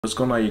What's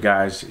going on, you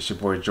guys? It's your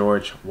boy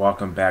George.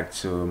 Welcome back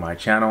to my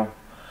channel.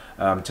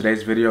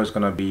 Today's video is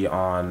going to be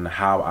on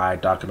how I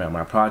document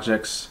my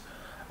projects.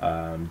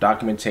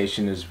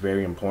 Documentation is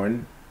very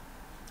important.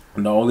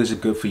 Not only is it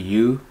good for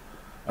you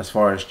as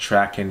far as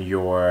tracking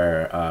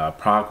your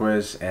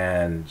progress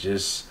and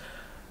just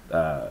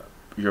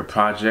your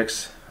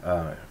projects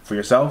for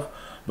yourself,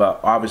 but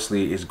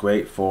obviously it's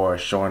great for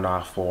showing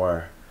off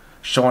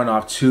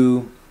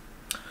to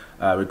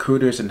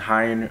recruiters and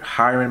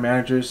hiring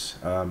managers.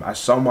 As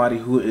somebody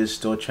who is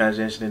still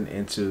transitioning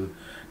into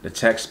the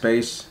tech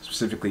space,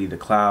 specifically the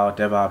cloud,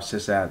 DevOps,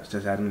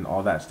 sysadmin,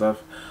 all that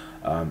stuff,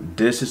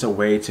 this is a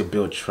way to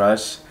build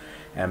trust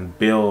and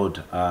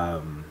build,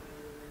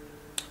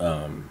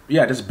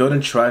 just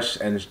building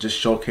trust and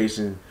just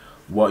showcasing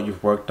what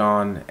you've worked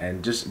on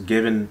and just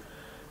giving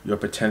your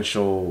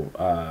potential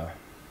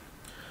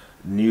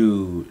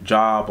new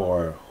job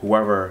or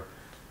whoever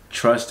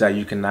trust that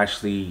you can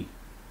actually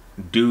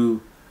do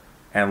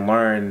and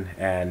learn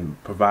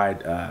and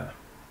provide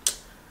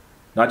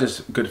not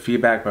just good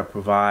feedback but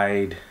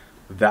provide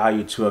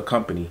value to a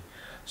company.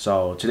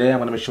 So today I'm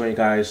going to be showing you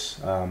guys,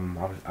 I'm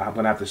going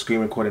to have the screen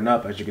recording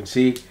up. As you can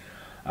see,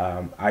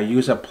 I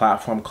use a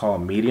platform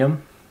called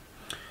Medium.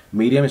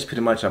 Medium is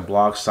pretty much a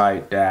blog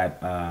site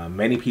that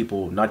many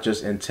people, not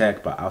just in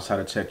tech but outside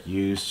of tech,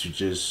 use to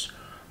just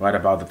write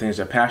about the things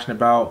they're passionate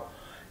about.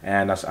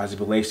 And as it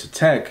relates to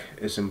tech,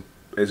 it's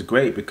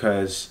great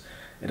because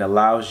it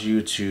allows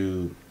you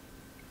to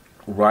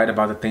write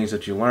about the things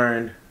that you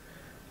learn,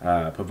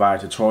 provide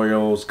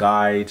tutorials,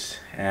 guides,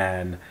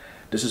 and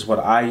this is what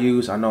I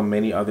use. I know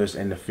many others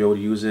in the field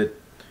use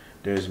it.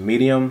 There's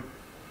Medium.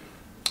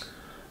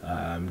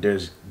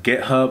 There's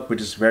GitHub, which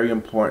is very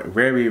important,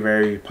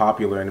 very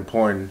popular and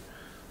important.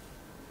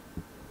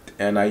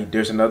 And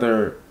there's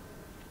another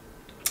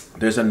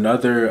there's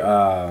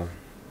another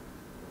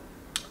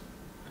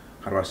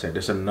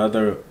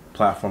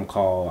platform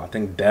called, I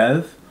think,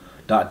 Dev.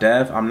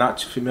 I'm not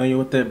too familiar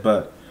with it,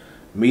 but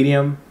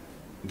Medium,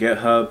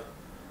 GitHub,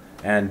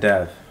 and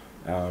Dev.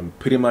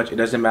 Pretty much it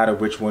doesn't matter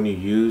which one you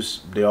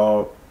use. They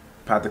all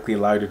practically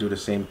allow you to do the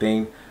same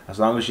thing as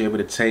long as you're able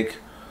to take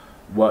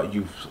what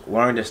you've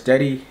learned as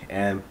steady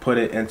and put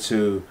it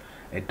into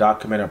a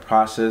documented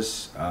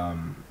process.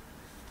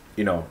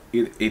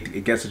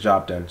 It gets the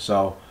job done.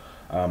 So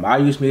I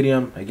use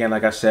Medium. Again,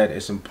 like I said,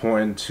 it's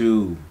important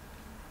to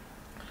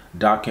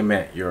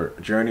document your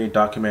journey,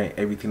 document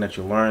everything that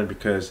you learn,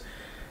 because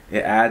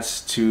it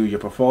adds to your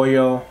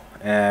portfolio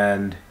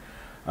and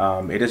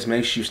it just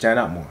makes you stand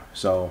out more.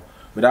 So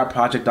without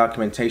project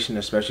documentation,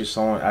 especially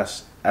someone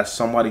as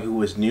somebody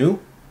who is new,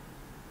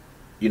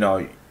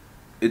 you're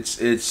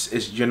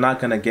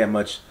not gonna get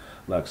much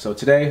luck. So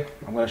today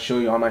I'm gonna show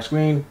you on my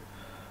screen,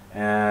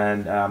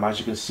 and as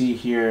you can see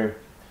here,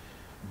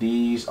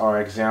 these are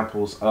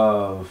examples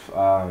of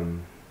how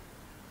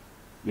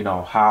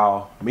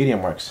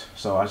Medium works.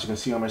 So as you can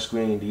see on my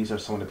screen, these are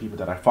some of the people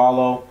that I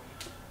follow.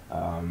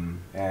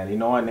 And you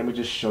know what, let me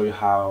just show you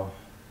how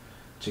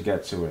to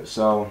get to it.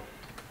 So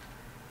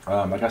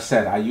like I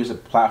said, I use a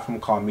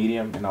platform called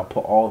Medium, and I'll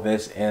put all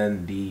this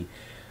in the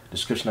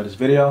description of this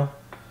video.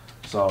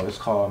 So it's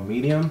called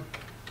Medium,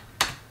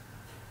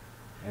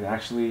 and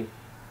actually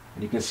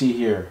you can see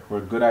here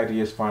where good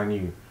ideas find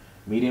you.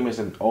 Medium is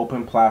an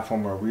open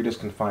platform where readers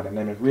can find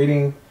dynamic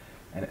reading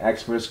and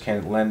experts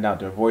can lend out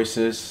their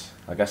voices.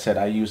 Like I said,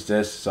 I use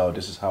this, so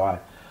this is how I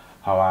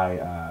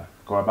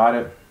go about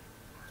it.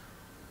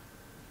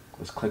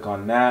 Let's click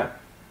on that,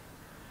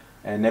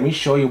 and let me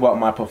show you what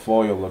my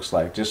portfolio looks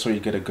like, just so you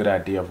get a good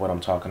idea of what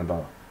I'm talking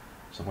about.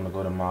 So I'm going to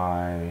go to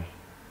my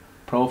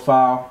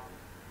profile,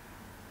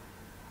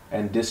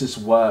 and this is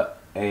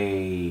what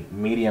a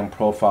Medium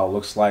profile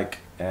looks like,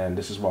 and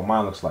this is what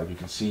mine looks like. You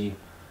can see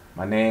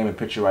my name and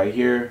picture right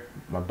here,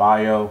 my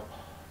bio,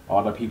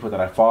 all the people that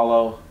I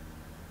follow,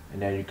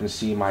 and then you can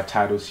see my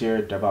titles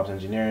here: DevOps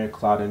engineer,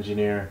 cloud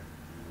engineer.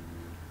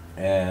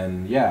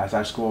 And yeah, as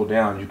I scroll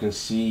down, you can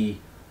see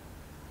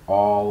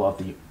all of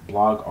the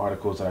blog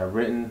articles that I've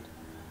written.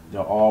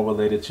 They're all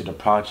related to the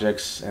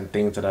projects and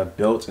things that I've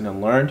built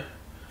and learned.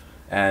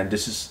 And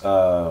this is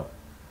an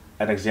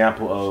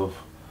example of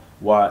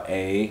what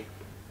a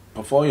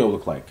portfolio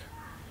look like.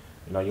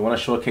 You want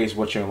to showcase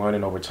what you're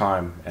learning over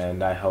time,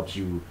 and that helps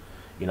you,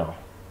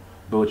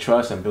 build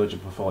trust and build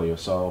your portfolio.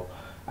 So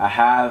I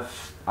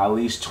have at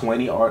least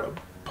 20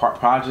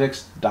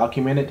 projects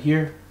documented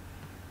here.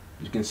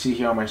 You can see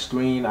here on my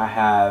screen, I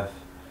have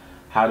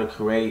how to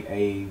create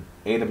a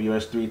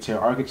AWS 3-tier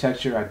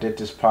architecture. I did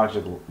this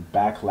project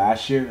back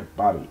last year,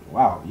 a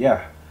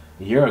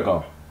year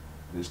ago.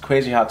 It's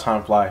crazy how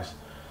time flies.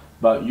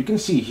 But you can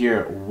see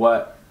here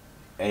what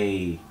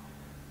a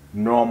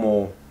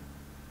normal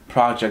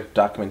project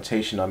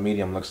documentation on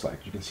Medium looks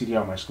like. You can see it here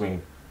on my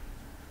screen.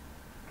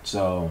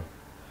 So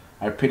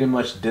I pretty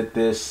much did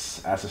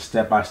this as a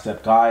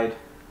step-by-step guide,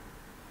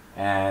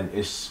 and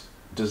it's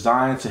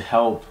designed to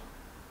help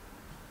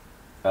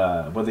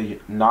whether you're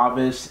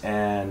novice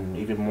and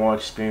even more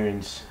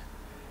experienced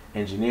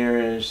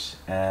engineers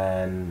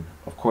and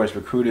of course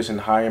recruiters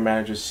and hiring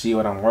managers see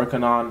what I'm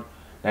working on,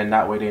 and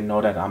that way they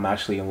know that I'm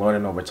actually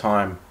learning over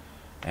time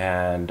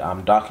and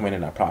I'm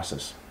documenting that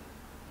process.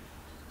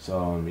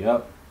 So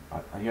yep,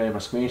 here are my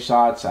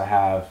screenshots. I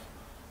have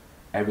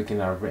everything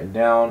that I've written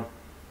down,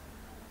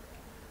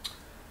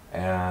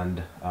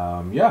 and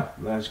yeah,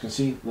 as you can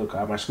see, look, I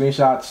have my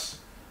screenshots,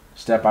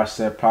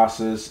 step-by-step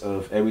process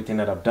of everything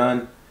that I've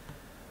done.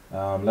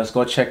 Let's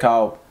go check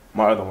out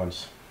my other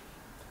ones.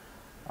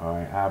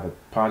 Alright, I have a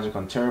project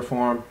on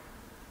Terraform.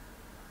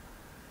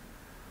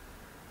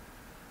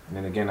 And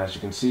then again, as you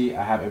can see,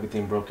 I have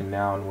everything broken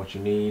down, what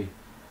you need.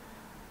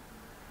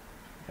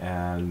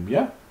 And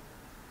yeah.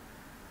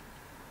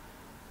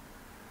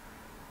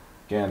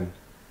 Again,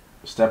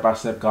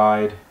 step-by-step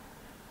guide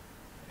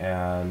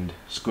and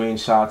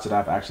screenshots that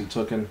I've actually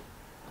taken.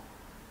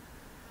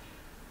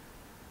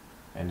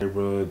 And it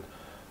would,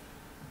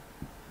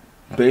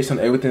 based on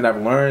everything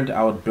I've learned,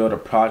 I would build a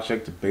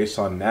project based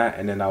on that,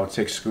 and then I would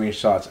take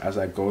screenshots as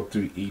I go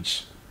through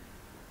each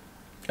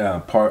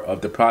part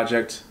of the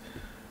project,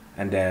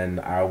 and then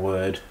I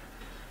would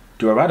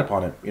do a write-up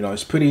on it. You know,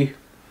 it's pretty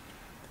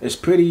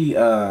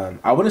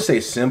I wouldn't say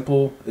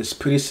simple, it's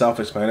pretty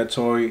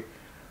self-explanatory,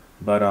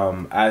 but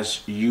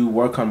as you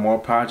work on more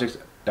projects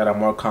that are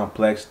more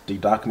complex, the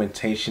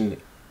documentation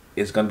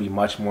is going to be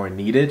much more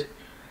needed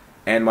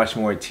and much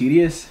more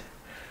tedious.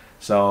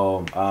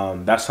 So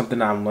that's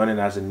something I'm learning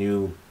as a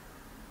new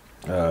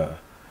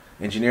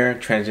engineer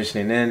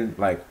transitioning in.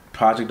 Like,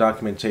 project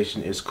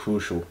documentation is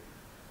crucial.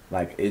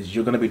 Like,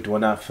 you're going to be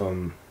doing that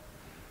from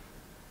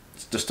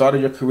the start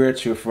of your career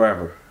to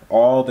forever.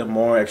 All the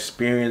more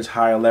experienced,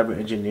 higher level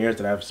engineers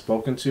that I've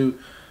spoken to,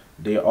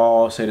 they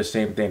all say the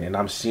same thing, and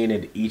I'm seeing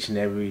it each and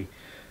every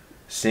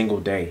single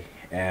day.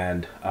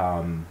 And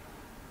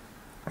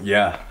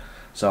yeah,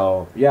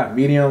 so yeah,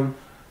 Medium.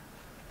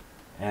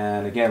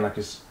 And again, like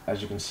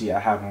as you can see, I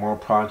have more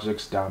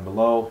projects down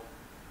below.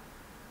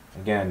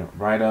 Again,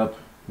 write up,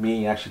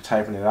 me actually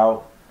typing it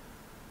out.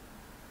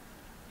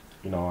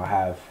 You know, I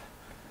have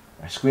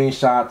my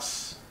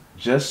screenshots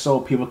just so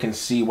people can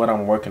see what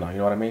I'm working on, you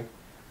know what I mean?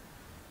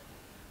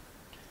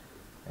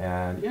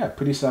 And yeah,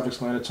 pretty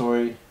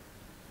self-explanatory,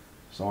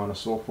 so on and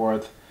so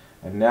forth.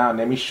 And now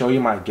let me show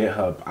you my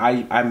GitHub.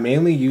 I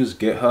mainly use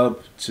GitHub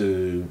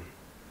to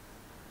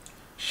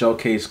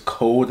showcase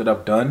code that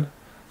I've done.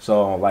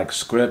 So like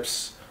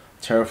scripts,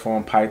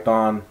 Terraform,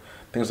 Python,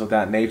 things of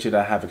that nature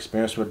that I have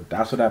experience with.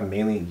 That's what I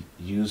mainly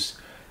use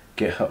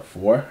GitHub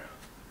for.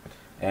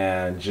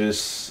 And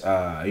just,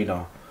 you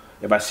know,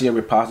 if I see a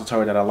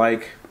repository that I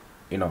like,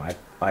 you know,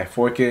 I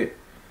fork it,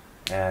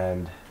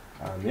 and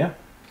yeah.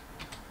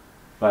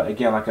 But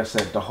again, like I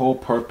said, the whole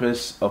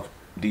purpose of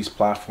these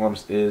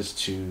platforms is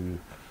to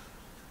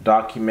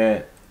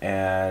document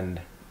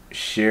and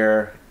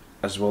share,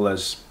 as well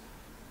as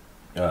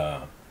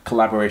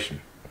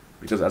collaboration,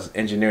 because as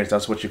engineers,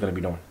 that's what you're going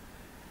to be doing.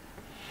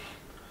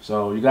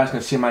 So you guys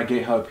can see my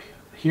GitHub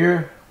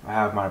here. I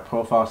have my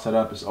profile set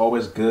up. It's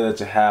always good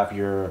to have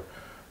your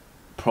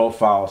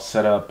profile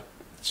set up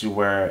to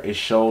where it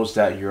shows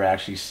that you're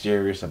actually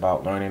serious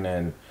about learning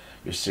and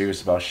you're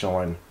serious about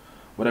showing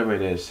whatever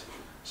it is.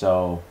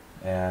 So,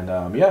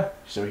 and yeah,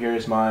 so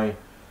here's my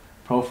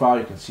profile.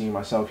 You can see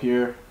myself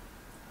here,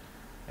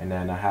 and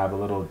then I have a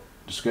little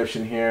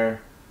description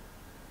here,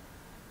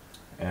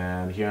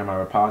 and here are my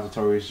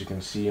repositories. You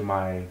can see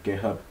my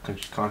GitHub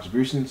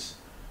contributions,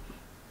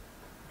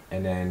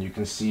 and then you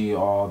can see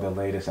all the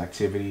latest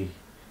activity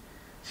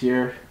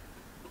here.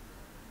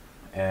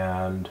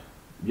 And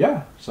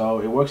yeah,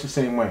 so it works the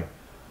same way.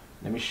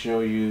 Let me show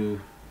you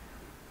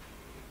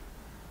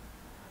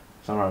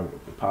some of my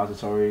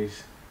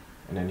repositories.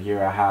 And then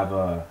here I have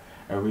a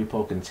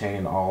repo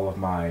containing all of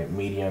my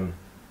Medium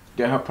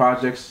GitHub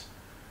projects.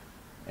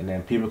 And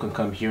then people can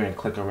come here and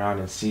click around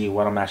and see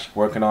what I'm actually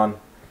working on.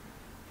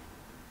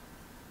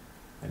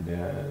 And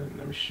then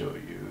let me show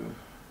you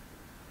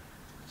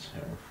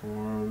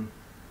Terraform.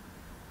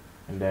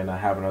 And then I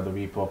have another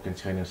repo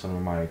containing some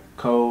of my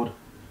code.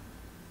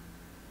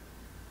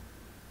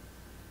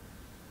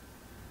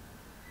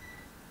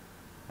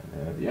 And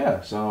then,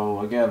 yeah, so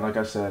again, like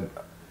I said,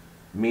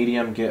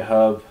 Medium,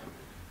 GitHub,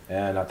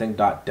 and I think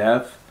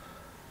 .dev.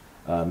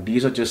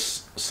 These are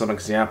just some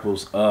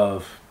examples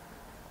of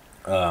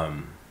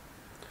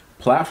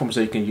platforms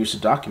that you can use to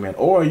document,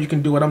 or you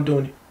can do what I'm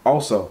doing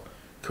also,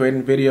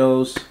 creating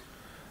videos,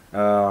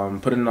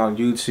 putting it on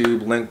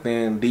YouTube,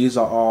 LinkedIn. These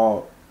are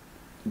all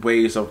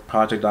ways of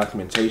project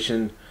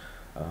documentation.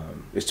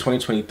 It's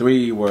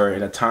 2023. We're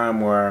in a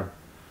time where,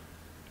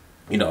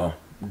 you know,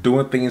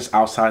 doing things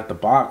outside the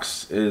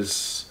box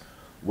is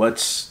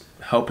what's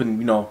helping,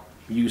 you know,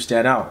 you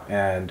stand out.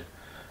 And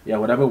yeah,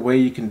 whatever way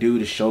you can do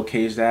to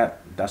showcase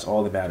that, that's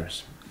all that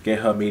matters.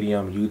 GitHub,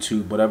 Medium,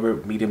 YouTube, whatever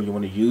medium you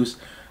want to use,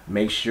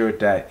 make sure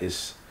that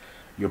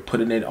you're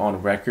putting it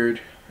on record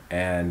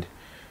and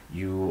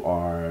you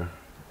are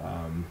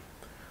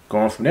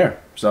going from there.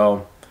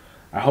 So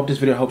I hope this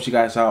video helps you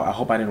guys out. I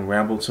hope I didn't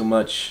ramble too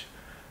much.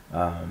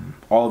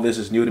 All of this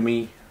is new to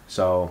me,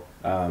 So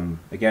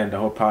again, the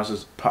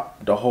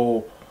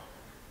whole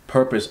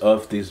purpose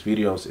of these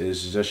videos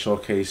is to just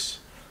showcase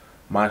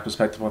my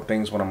perspective on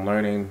things, what I'm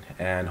learning,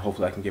 and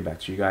hopefully I can get back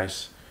to you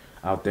guys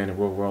out there in the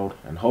real world.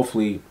 And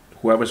hopefully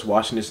whoever's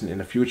watching this in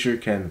the future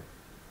can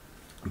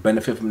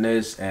benefit from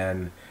this,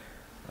 and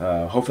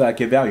hopefully I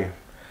get value.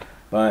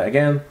 But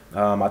again,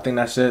 I think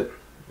that's it.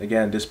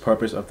 Again, this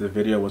purpose of the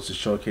video was to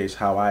showcase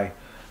how I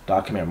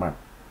document my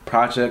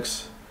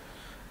projects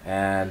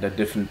and the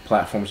different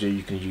platforms that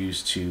you can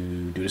use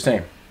to do the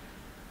same.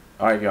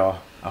 Alright y'all,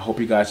 I hope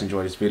you guys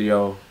enjoyed this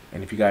video,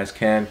 and if you guys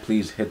can,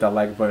 please hit that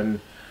like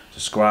button,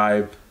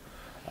 subscribe,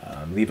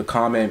 leave a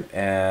comment,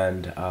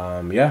 and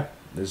yeah,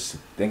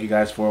 thank you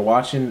guys for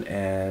watching,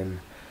 and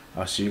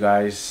I'll see you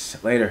guys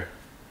later.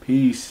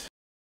 Peace.